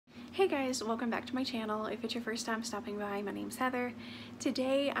Hey guys, welcome back to my channel. If it's your first time stopping by, my name's Heather.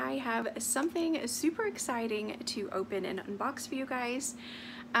 Today I have something super exciting to open and unbox for you guys.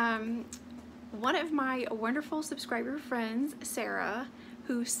 One of my wonderful subscriber friends, Sarah,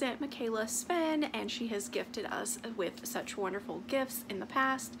 who sent Michaela Sven, and she has gifted us with such wonderful gifts in the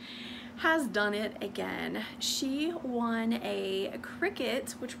past, has done it again. She won a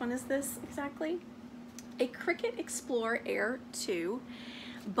Cricut, which one is this exactly? A Cricut Explore Air 2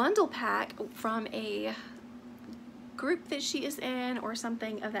 bundle pack from a group that she is in or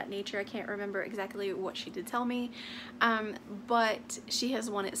something of that nature. I can't remember exactly what she did tell me, but she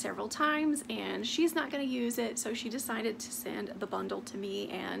has won it several times and she's not going to use it, so she decided to send the bundle to me,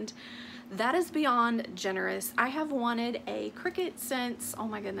 and that is beyond generous. I have wanted a Cricut since, oh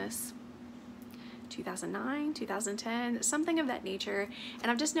my goodness, 2009, 2010, something of that nature,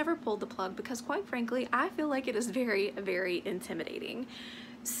 and I've just never pulled the plug because, quite frankly, I feel like it is very, very intimidating.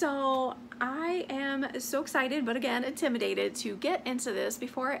 So I am so excited, but again, intimidated to get into this.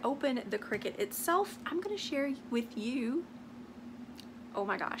 Before I open the Cricut itself, I'm going to share with you, oh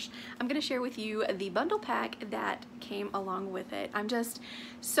my gosh, I'm going to share with you the bundle pack that came along with it. I'm just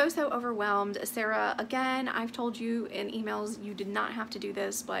so overwhelmed. Sarah, again, I've told you in emails you did not have to do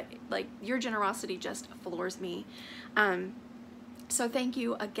this, but like, your generosity just floors me. So thank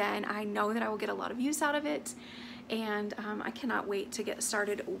you again. I know that I will get a lot of use out of it, and I cannot wait to get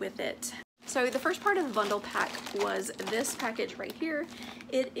started with it. So the first part of the bundle pack was this package right here.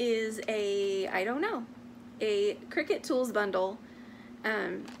 It is a, I don't know, a Cricut Tools bundle,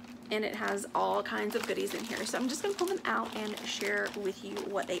 and it has all kinds of goodies in here. So I'm just gonna pull them out and share with you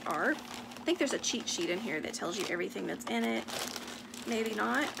what they are. I think there's a cheat sheet in here that tells you everything that's in it. Maybe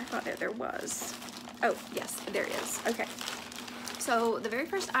not, I thought that there was. Oh yes, there is, okay. So the very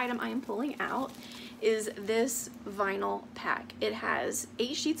first item I am pulling out is this vinyl pack. It has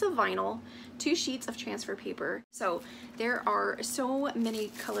 8 sheets of vinyl, 2 sheets of transfer paper. So there are so many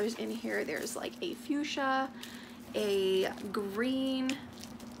colors in here. There's like a fuchsia, a green,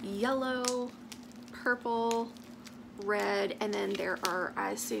 yellow, purple, red, and then there are, I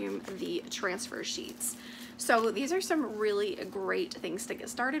assume, the transfer sheets. So these are some really great things to get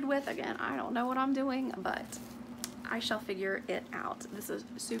started with. Again, I don't know what I'm doing, but I shall figure it out. This is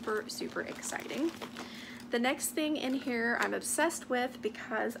super exciting. The next thing in here I'm obsessed with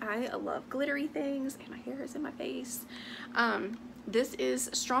because I love glittery things, and my hair is in my face. This is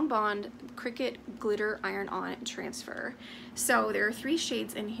Strong Bond Cricut Glitter Iron-On Transfer. So there are 3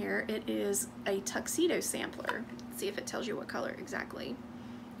 shades in here. It is a tuxedo sampler. Let's see if it tells you what color exactly.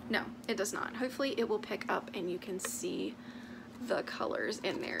 No, it does not. Hopefully it will pick up and you can see the colors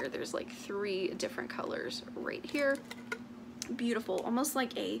in there. There's like 3 different colors right here. Beautiful, almost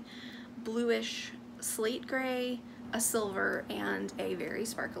like a bluish slate gray, a silver, and a very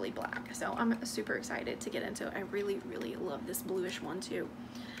sparkly black. So I'm super excited to get into it. I really love this bluish one too.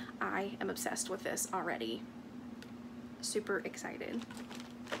 I am obsessed with this already. Super excited.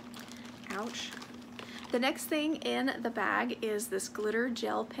 Ouch. The next thing in the bag is this glitter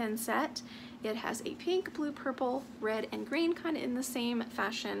gel pen set. It has a pink, blue, purple, red, and green, kind of in the same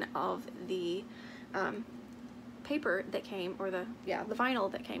fashion of the paper that came, or the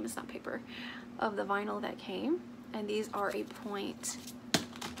vinyl that came. It's not paper, of the vinyl that came. And these are a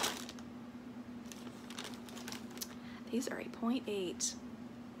these are a 0.8.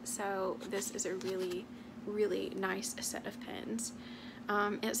 So this is a really nice set of pens.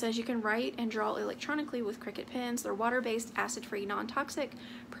 It says you can write and draw electronically with Cricut pens. They're water-based, acid-free, non-toxic,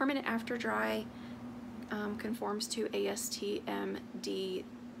 permanent after dry, conforms to ASTM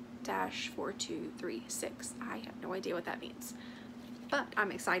D-4236. I have no idea what that means, but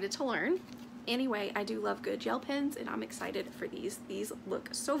I'm excited to learn. Anyway, I do love good gel pens, and I'm excited for these. These look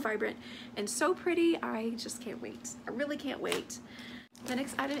so vibrant and so pretty. I just can't wait. I really can't wait. The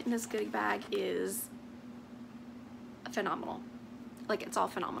next item in this goodie bag is phenomenal. Like, it's all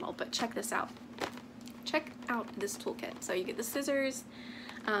phenomenal, but check this out. Check out this toolkit. So you get the scissors.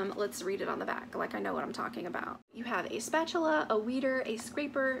 Let's read it on the back, like I know what I'm talking about. You have a spatula, a weeder, a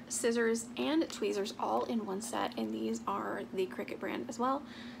scraper, scissors, and tweezers all in one set, and these are the Cricut brand as well.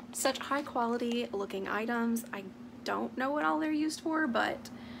 Such high quality looking items. I don't know what all they're used for, but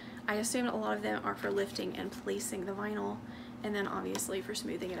I assume a lot of them are for lifting and placing the vinyl, and then obviously for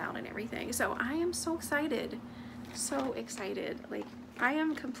smoothing it out and everything. So I am so excited. So excited. Like, I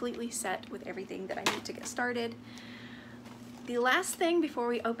am completely set with everything that I need to get started. The last thing before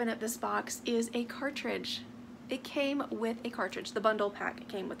we open up this box is a cartridge. It came with a cartridge. The bundle pack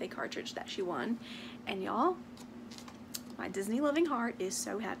came with a cartridge that she won. And y'all, my Disney loving heart is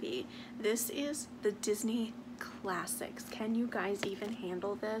so happy. This is the Disney classics. Can you guys even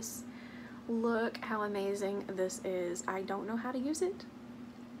handle this? Look how amazing this is. I don't know how to use it,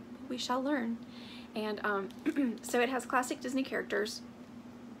 but we shall learn. And so it has classic Disney characters.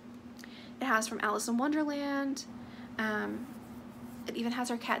 It has from Alice in Wonderland. It even has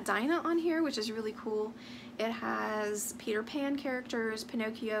our cat Dinah on here, which is really cool. It has Peter Pan characters,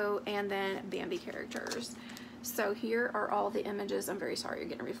 Pinocchio, and then Bambi characters. So here are all the images. I'm very sorry you're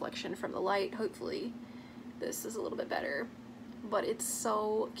getting a reflection from the light. Hopefully this is a little bit better. But it's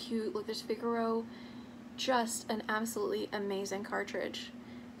so cute. Look, there's Figaro. Just an absolutely amazing cartridge.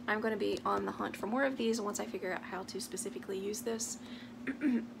 I'm going to be on the hunt for more of these once I figure out how to specifically use this.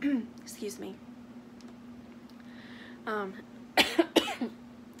 Excuse me.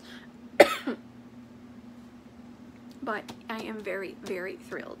 But I am very, very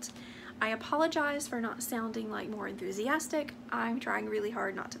thrilled. I apologize for not sounding like more enthusiastic. I'm trying really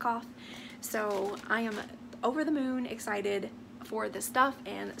hard not to cough. So I am over the moon excited for this stuff,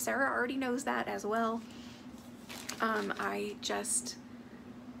 and Sarah already knows that as well.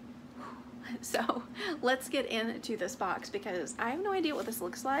 So let's get into this box because I have no idea what this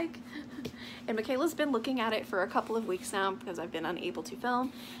looks like. And Michaela's been looking at it for a couple of weeks now because I've been unable to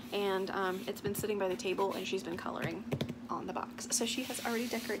film, and it's been sitting by the table and she's been coloring on the box. So she has already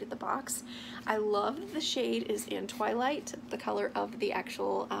decorated the box. I love that the shade is in Twilight. The color of the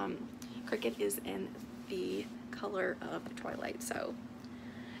actual Cricut is in the color of Twilight. So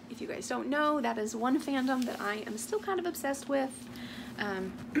if you guys don't know, that is one fandom that I am still kind of obsessed with.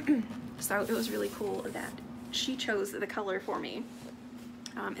 So it was really cool that she chose the color for me.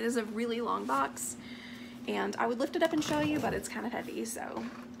 It is a really long box, and I would lift it up and show you, but it's kind of heavy, so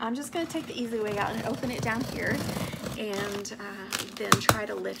I'm just going to take the easy way out and open it down here, and then try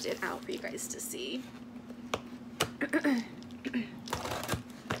to lift it out for you guys to see.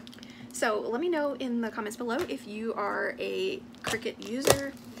 So let me know in the comments below if you are a Cricut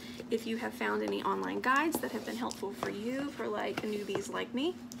user, if you have found any online guides that have been helpful for you, for like newbies like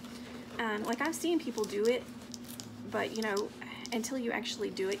me. Like I've seen people do it, but you know, until you actually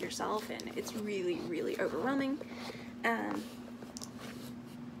do it yourself, and it's really, really overwhelming.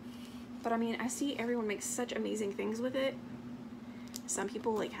 But I mean, I see everyone makes such amazing things with it. Some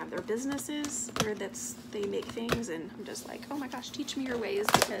people like have their businesses where they make things, and I'm just like, oh my gosh, teach me your ways,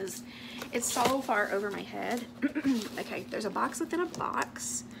 because it's so far over my head. Okay, there's a box within a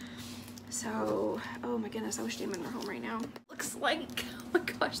box. So, oh my goodness, I wish Damon were home right now. Looks like, oh my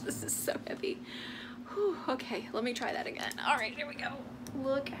gosh, this is so heavy. Whew, okay, let me try that again. All right, here we go.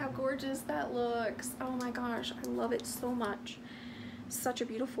 Look how gorgeous that looks. Oh my gosh, I love it so much. Such a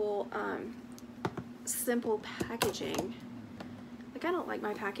beautiful, simple packaging. Like, I don't like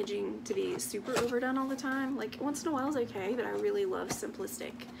my packaging to be super overdone all the time. Like, once in a while is okay, but I really love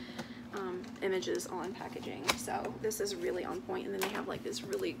simplistic images on packaging. So this is really on point. And then they have like this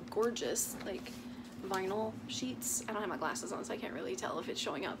really gorgeous like vinyl sheets. I don't have my glasses on, so I can't really tell if it's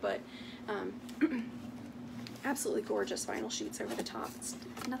showing up, but absolutely gorgeous vinyl sheets over the top. It's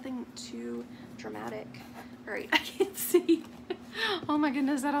nothing too dramatic. All right, I can't see. Oh my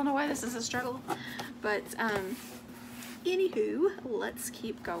goodness, I don't know why this is a struggle, but anywho, let's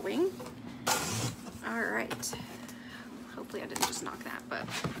keep going. All right, hopefully I didn't just knock that, but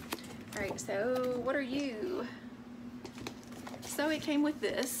all right, so what are you? So it came with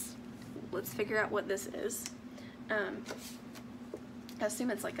this. Let's figure out what this is. I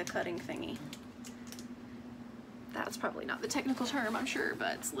assume it's like a cutting thingy. That's probably not the technical term, I'm sure,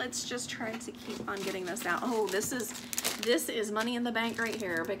 but let's just try to keep on getting this out. Oh, this is money in the bank right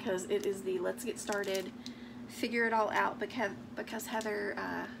here, because it is the let's get started, figure it all out, because Heather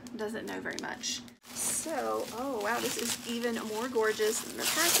doesn't know very much. So, oh wow, this is even more gorgeous than the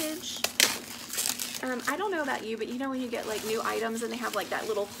package. I don't know about you, but you know when you get like new items and they have like that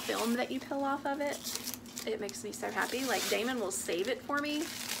little film that you peel off of it? It makes me so happy. Like Damon will save it for me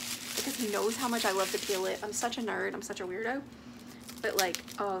because he knows how much I love to peel it. I'm such a nerd, I'm such a weirdo. But like,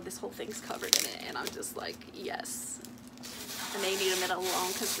 oh, this whole thing's covered in it, and I'm just like, yes. I may need a minute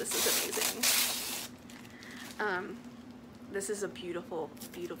alone because this is amazing. This is a beautiful,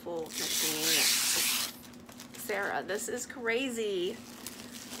 beautiful machine. Sarah, this is crazy.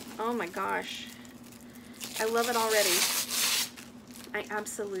 Oh my gosh. I love it already. I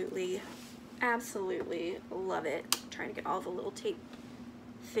absolutely, absolutely love it. I'm trying to get all the little tape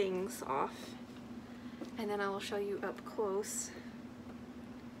things off. And then I will show you up close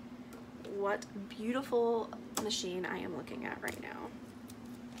what beautiful machine I am looking at right now.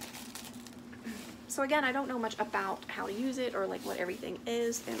 So again, I don't know much about how to use it or like what everything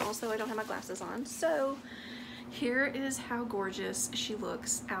is, and also I don't have my glasses on, so Here is how gorgeous she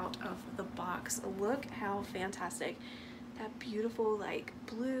looks out of the box. Look how fantastic. That beautiful like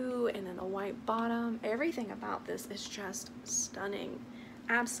blue and then the white bottom. Everything about this is just stunning.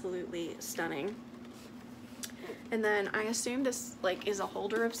 Absolutely stunning. And then I assume this like is a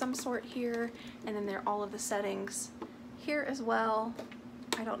holder of some sort here, and then there are all of the settings here as well.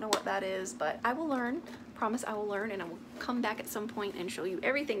 I don't know what that is, but I will learn. Promise I will learn, and I will come back at some point and show you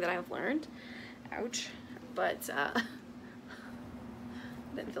everything that I've learned. Ouch. But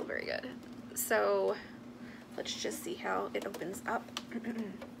didn't feel very good. So let's just see how it opens up.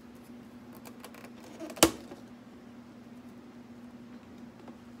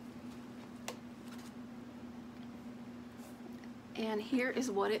 And here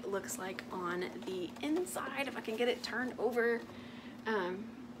is what it looks like on the inside. If I can get it turned over,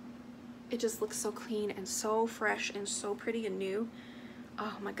 it just looks so clean and so fresh and so pretty and new.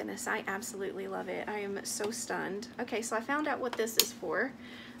 Oh my goodness, I absolutely love it. I am so stunned. Okay, so I found out what this is for.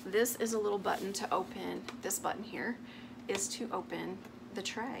 This is a little button to open. This button here is to open the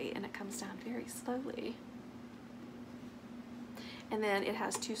tray, and it comes down very slowly. And then it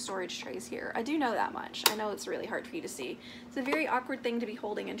has 2 storage trays here. I do know that much. I know it's really hard for you to see. It's a very awkward thing to be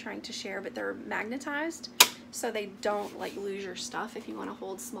holding and trying to share, but they're magnetized so they don't like lose your stuff if you want to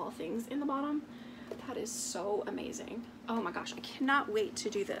hold small things in the bottom. That is so amazing. Oh my gosh, I cannot wait to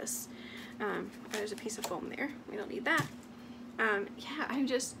do this. There's a piece of foam there. We don't need that. Yeah, I'm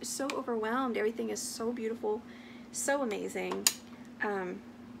just so overwhelmed. Everything is so beautiful, so amazing. Turn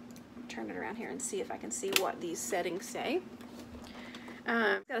it around here and see if I can see what these settings say.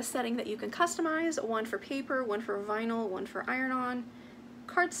 Got a setting that you can customize, one for paper, one for vinyl, one for iron-on,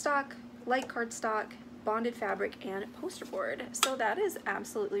 cardstock, light cardstock, bonded fabric, and poster board. So that is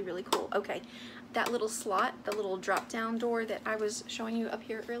absolutely really cool. Okay, that little slot, the little drop-down door that I was showing you up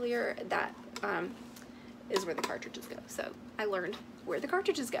here earlier, that is where the cartridges go. So I learned where the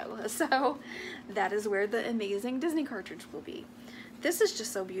cartridges go. So that is where the amazing Disney cartridge will be. This is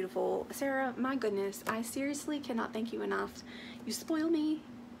just so beautiful. Sarah, my goodness, I seriously cannot thank you enough. You spoil me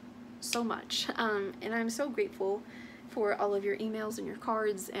so much, and I'm so grateful for all of your emails and your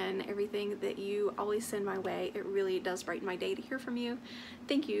cards and everything that you always send my way. It really does brighten my day to hear from you.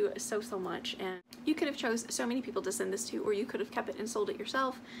 Thank you so, so much. And you could have chose so many people to send this to, or you could have kept it and sold it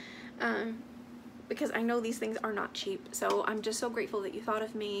yourself, because I know these things are not cheap. So I'm just so grateful that you thought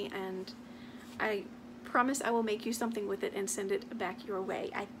of me, and I promise I will make you something with it and send it back your way.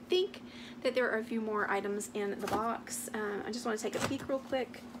 I think that there are a few more items in the box. I just want to take a peek real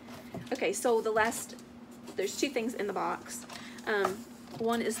quick. Okay, so there's 2 things in the box.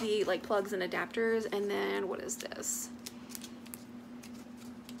 One is the like plugs and adapters, and then what is this?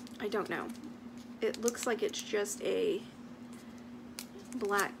 I don't know. It looks like it's just a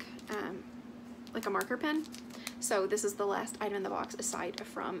black, like a marker pen. So this is the last item in the box aside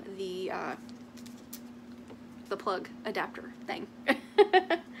from the plug adapter thing.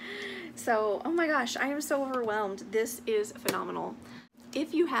 So, oh my gosh, I am so overwhelmed. This is phenomenal.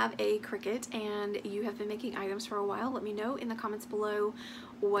 If you have a Cricut and you have been making items for a while, let me know in the comments below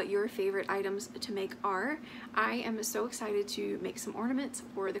what your favorite items to make are. I am so excited to make some ornaments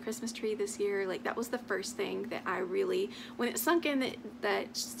for the Christmas tree this year. Like, that was the first thing that I really, when it sunk in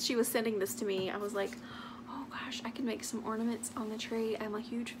that she was sending this to me, I was like, oh gosh, I can make some ornaments on the tree. I'm a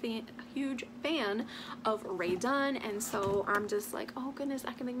huge fan of Rae Dunn, and so I'm just like, oh goodness,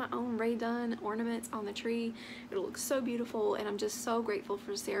 I can make my own Rae Dunn ornaments on the tree. It'll look so beautiful, and I'm just so grateful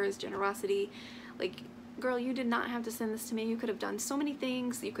for Sarah's generosity. Like, girl, you did not have to send this to me. You could have done so many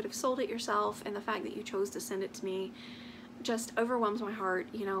things. You could have sold it yourself, and the fact that you chose to send it to me just overwhelms my heart.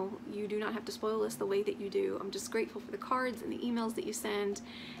 You know, you do not have to spoil us the way that you do. I'm just grateful for the cards and the emails that you send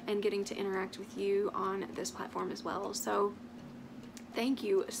and getting to interact with you on this platform as well. So thank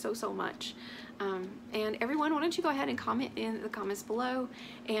you so, so much. And everyone, why don't you go ahead and comment in the comments below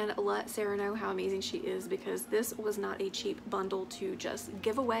and let Sarah know how amazing she is, because this was not a cheap bundle to just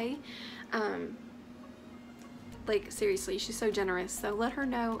give away. Like, seriously, she's so generous. So let her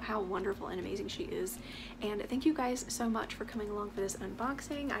know how wonderful and amazing she is. And thank you guys so much for coming along for this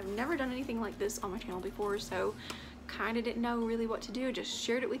unboxing. I've never done anything like this on my channel before, so kind of didn't know really what to do. Just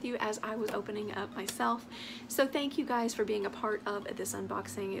shared it with you as I was opening up myself. So thank you guys for being a part of this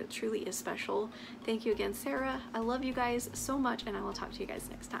unboxing. It truly is special. Thank you again, Sarah. I love you guys so much, and I will talk to you guys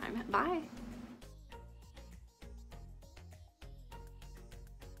next time. Bye.